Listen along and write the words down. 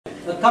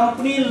a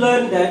company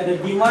learned that the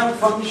demand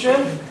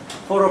function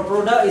for a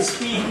product is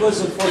P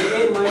equals to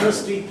 48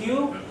 minus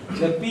 3Q,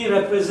 where P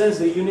represents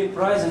the unit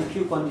price and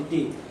Q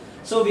quantity.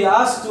 So we are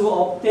asked to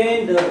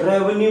obtain the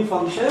revenue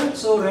function.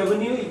 So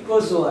revenue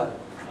equals to what?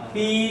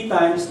 P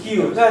times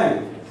Q,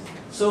 right?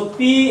 So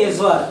P is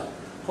what?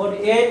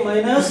 48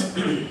 minus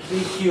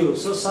 3Q.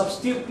 So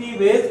substitute P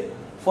with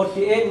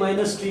 48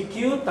 minus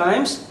 3Q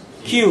times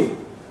Q.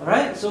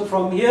 Alright, so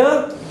from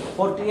here,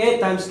 48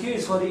 times Q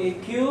is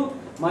 48Q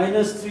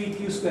minus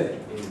 3Q squared.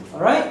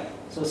 Alright,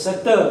 so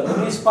settle. That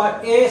means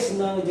part A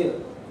senang je.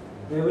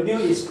 Revenue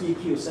is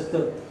PQ,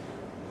 settle.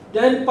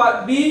 Then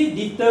part B,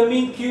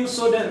 determine Q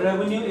so that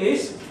revenue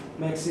is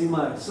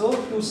maximized. So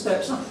two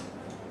steps.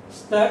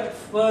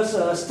 First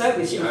step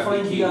is to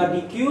find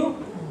DRDQ,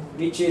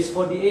 which is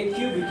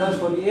 48Q becomes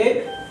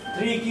 48.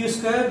 3Q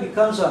squared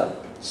becomes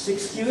what?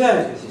 6Q.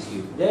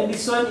 Then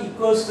this one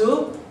equals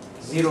to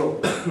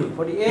 0.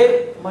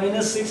 48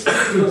 minus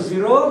 6Q equals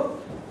 0.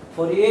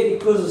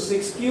 48 equals to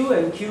 6Q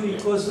and Q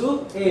equals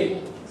to 8.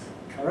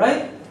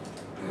 Alright?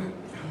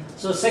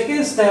 So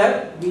second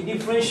step, we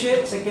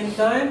differentiate second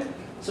time.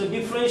 So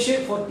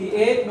differentiate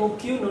 48, no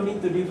Q, no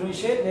need to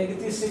differentiate.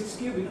 Negative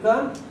 6Q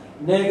become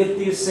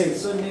negative 6.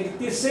 So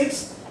negative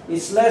 6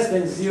 is less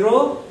than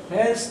 0.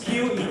 Hence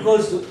Q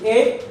equals to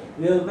 8.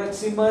 We'll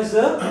maximize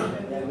the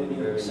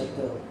revenue.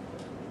 Settle.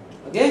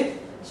 Okay?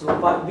 So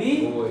part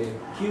B,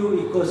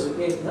 Q equals to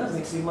 8.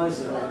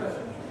 Maximize the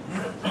revenue.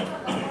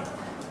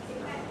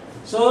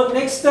 So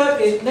next step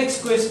is,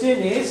 next question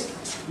is,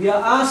 we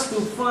are asked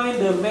to find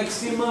the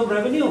maximum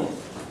revenue.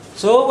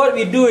 So what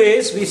we do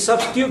is, we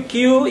substitute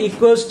Q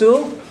equals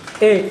to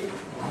 8.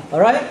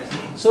 Alright?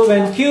 So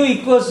when Q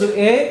equals to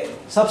 8,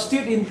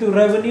 substitute into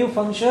revenue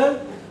function,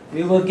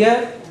 we will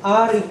get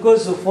R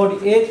equals to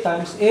 48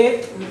 times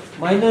 8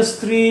 minus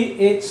 3,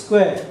 8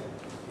 squared.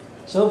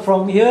 So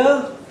from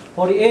here,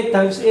 48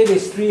 times 8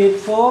 is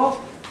 384.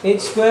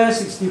 8 squared,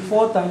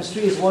 64 times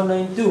 3 is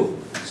 192.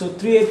 So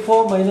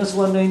 384 minus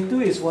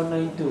 192 is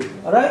 192.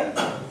 Alright?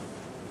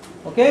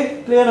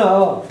 Okay? Clear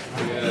now?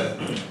 Yeah.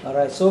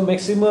 Alright, so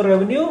maximum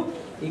revenue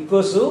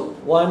equals to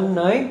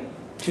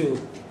 192.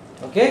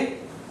 Okay?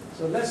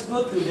 So let's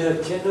go to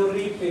the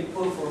January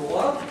paper for a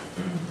while.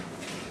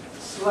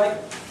 Slide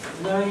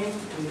 9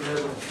 to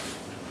 11.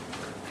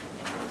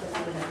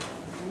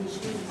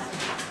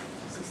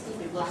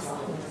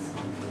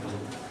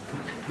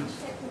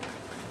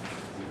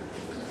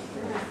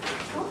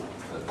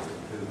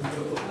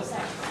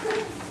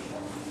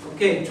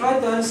 Okay, try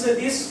to answer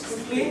this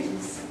quickly.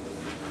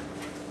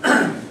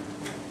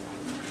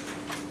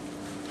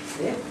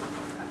 Okay.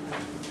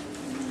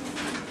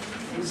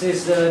 This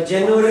is the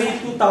January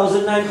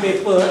 2009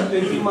 paper,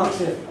 20 marks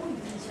here.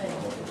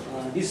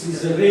 This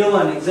is the real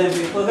one, exam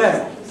paper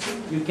kan?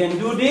 You can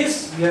do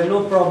this, you have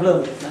no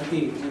problem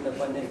nanti in the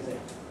final exam.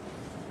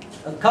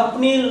 A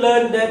company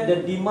learned that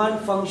the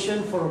demand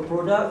function for a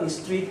product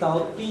is P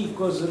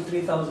equals to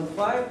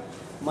 3005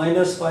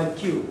 minus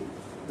 5Q,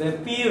 where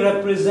P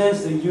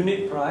represents the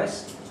unit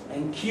price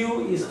and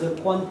Q is the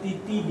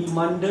quantity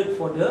demanded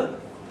for the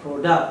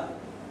product.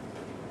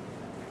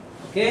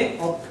 Okay,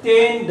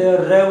 obtain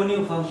the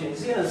revenue function.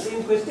 Is it the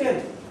same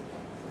question?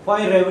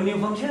 Find revenue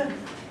function.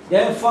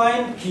 Then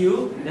find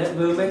Q that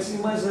will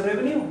maximize the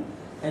revenue.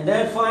 And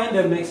then find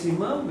the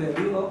maximum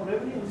value of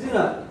revenue. Is it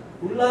not?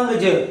 Ulang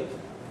aja.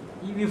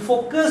 If you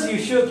focus, you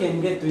sure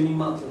can get 20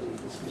 marks already.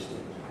 This question.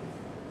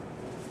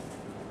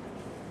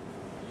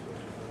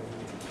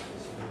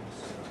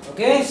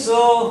 Okay,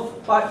 so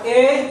part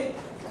A,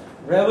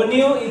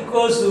 revenue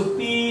equals to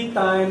P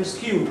times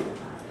Q.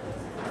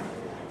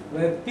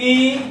 Where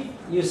P,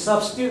 you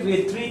substitute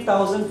with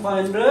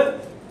 3,500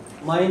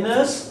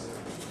 minus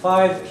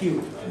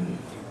 5Q.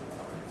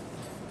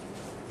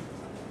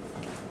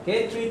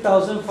 Okay,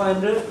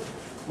 3,500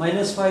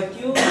 minus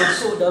 5Q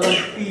masuk dalam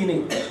P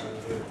ni.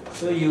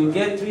 So you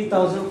get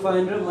 3,500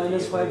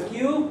 minus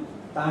 5Q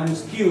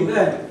times Q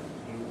kan?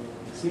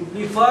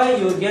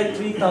 Simplify, you get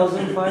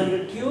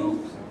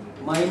 3,500Q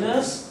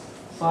minus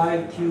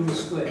 5Q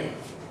squared.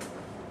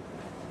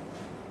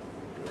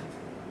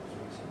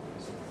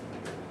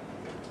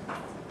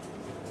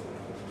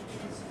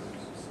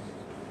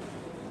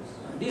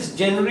 This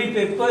January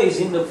paper is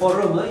in the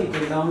forum, you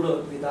can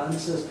download with the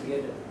answers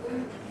together.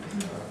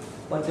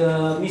 But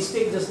the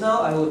mistake just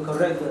now, I will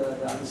correct the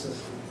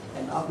answers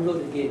and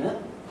upload again.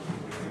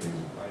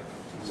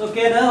 So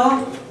okay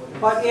now,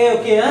 part A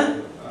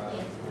okay?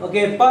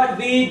 Okay, part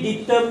B,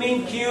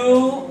 determine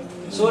Q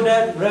so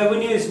that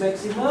revenue is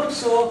maximum.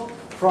 So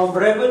from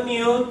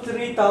revenue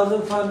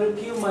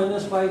 3,500Q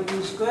minus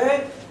 5Q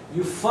squared,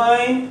 you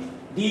find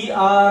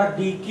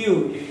DRDQ.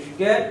 You should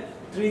get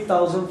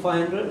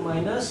 3,500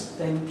 minus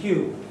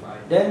 10Q.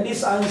 Then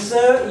this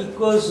answer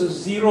equals to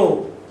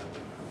 0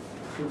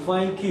 to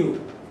find Q.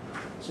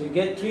 So you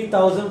get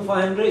 3,500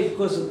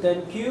 equals to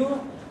 10Q.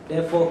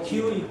 Therefore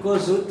Q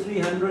equals to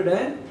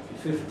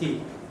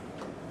 350.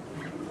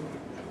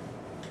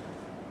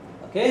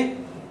 Okay?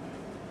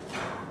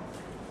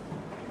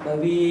 But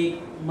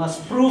we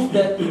must prove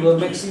that we will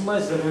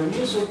maximize the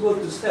revenue. So go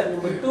to step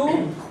number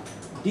 2,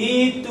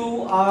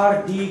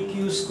 d2r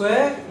dq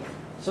square.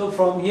 So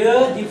from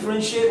here,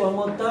 differentiate one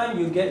more time,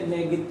 you get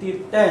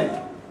negative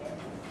 10.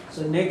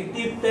 So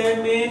negative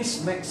 10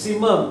 means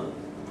maximum.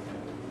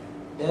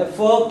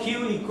 Therefore,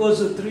 Q equals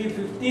to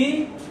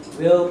 350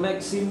 will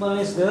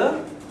maximize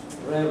the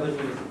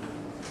revenue.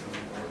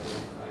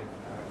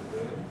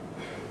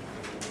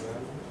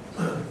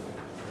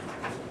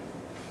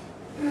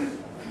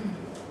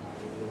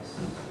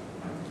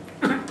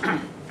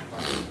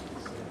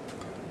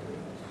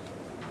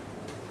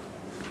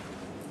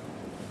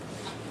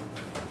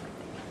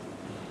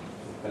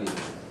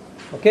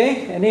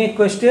 Okay, any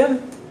question?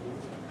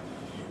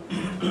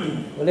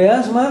 Boleh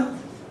ya semua?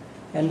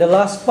 And the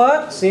last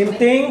part, same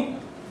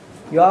thing.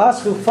 You are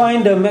asked to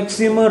find the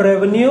maximum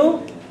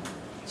revenue.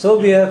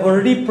 So we have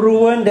already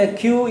proven that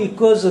Q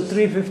equals to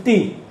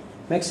 350.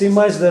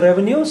 Maximize the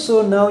revenue.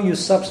 So now you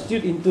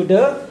substitute into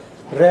the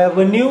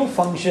revenue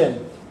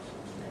function.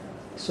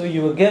 So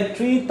you will get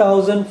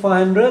 3,500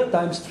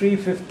 times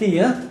 350,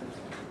 yeah?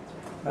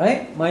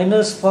 Right?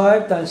 Minus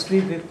 5 times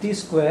 350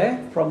 square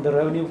from the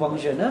revenue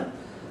function, yeah?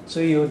 So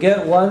you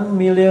get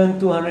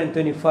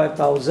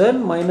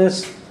 1,225,000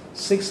 minus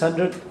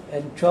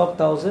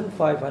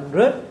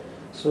 612,500.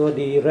 So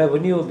the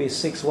revenue will be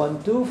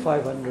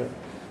 612,500.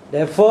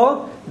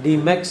 Therefore, the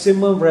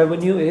maximum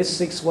revenue is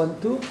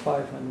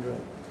 612,500.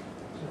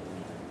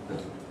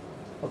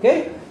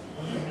 Okay?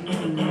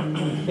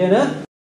 Okay, nah?